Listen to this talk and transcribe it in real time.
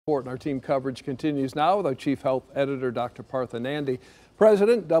And our team coverage continues now with our chief health editor, Dr. Nandi.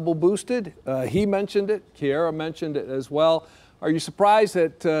 President, double boosted. He mentioned it. Kiara mentioned it as well. Are you surprised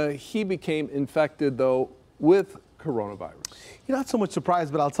that he became infected, though, with coronavirus? You're not so much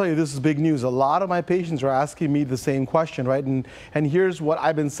surprised, but I'll tell you, this is big news. A lot of my patients are asking me the same question, right? And here's what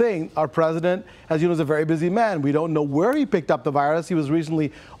I've been saying. Our president, as you know, is a very busy man. We don't know where he picked up the virus. He was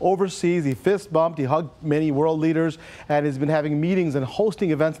recently overseas. He fist bumped. He hugged many world leaders, and has been having meetings and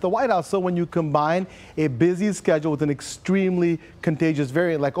hosting events at the White House. So when you combine a busy schedule with an extremely contagious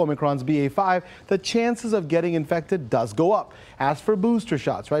variant like Omicron's BA.5, the chances of getting infected does go up. As for booster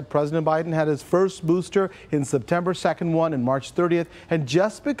shots, right? President Biden had his first booster in September, second one in March 30th. And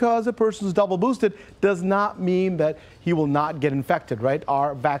just because a person's double boosted does not mean that he will not get infected, right?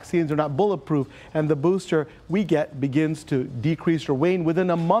 Our vaccines are not bulletproof, and the booster we get begins to decrease or wane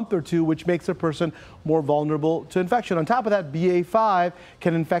within a month or two, which makes a person more vulnerable to infection. On top of that, BA.5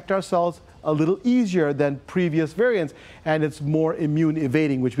 can infect our cells a little easier than previous variants, and it's more immune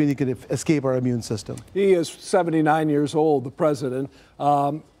evading, which means it can escape our immune system. He is 79 years old, the president.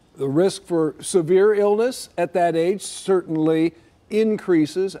 The risk for severe illness at that age certainly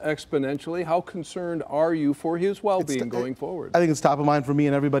increases exponentially. How concerned are you for his well-being going forward? I think it's top of mind for me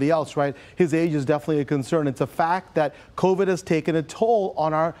and everybody else, right? His age is definitely a concern. It's a fact that COVID has taken a toll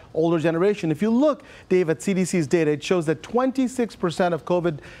on our older generation. If you look, Dave, at CDC's data, it shows that 26% of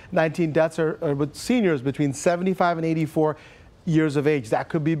COVID-19 deaths are with seniors between 75 and 84 years of age. That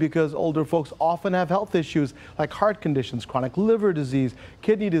could be because older folks often have health issues like heart conditions, chronic liver disease,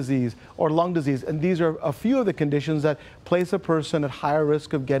 kidney disease, or lung disease. And these are a few of the conditions that place a person at higher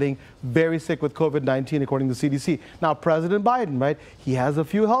risk of getting very sick with COVID-19, according to CDC. Now, President Biden, right, he has a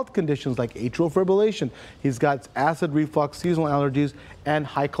few health conditions like atrial fibrillation. He's got acid reflux, seasonal allergies, and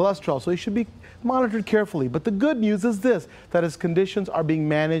high cholesterol. So he should be monitored carefully. But the good news is this, that his conditions are being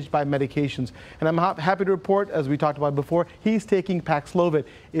managed by medications. And I'm happy to report, as we talked about before, he's taking Paxlovid.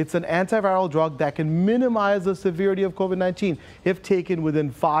 It's an antiviral drug that can minimize the severity of COVID-19 if taken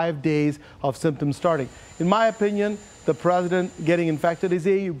within 5 days of symptoms starting. In my opinion, the president getting infected is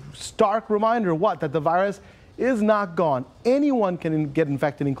a stark reminder, that the virus is not gone. Anyone can get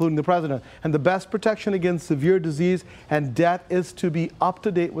infected, including the president. And the best protection against severe disease and death is to be up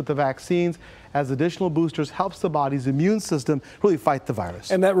to date with the vaccines, as additional boosters helps the body's immune system really fight the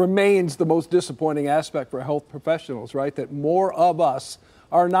virus. And that remains the most disappointing aspect for health professionals, right? That more of us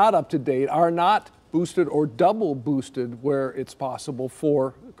are not up to date, are not boosted or double boosted where it's possible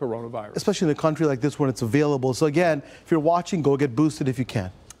for coronavirus. Especially in a country like this when it's available. So again, if you're watching, go get boosted if you can.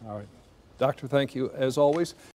 All right. Doctor, thank you as always.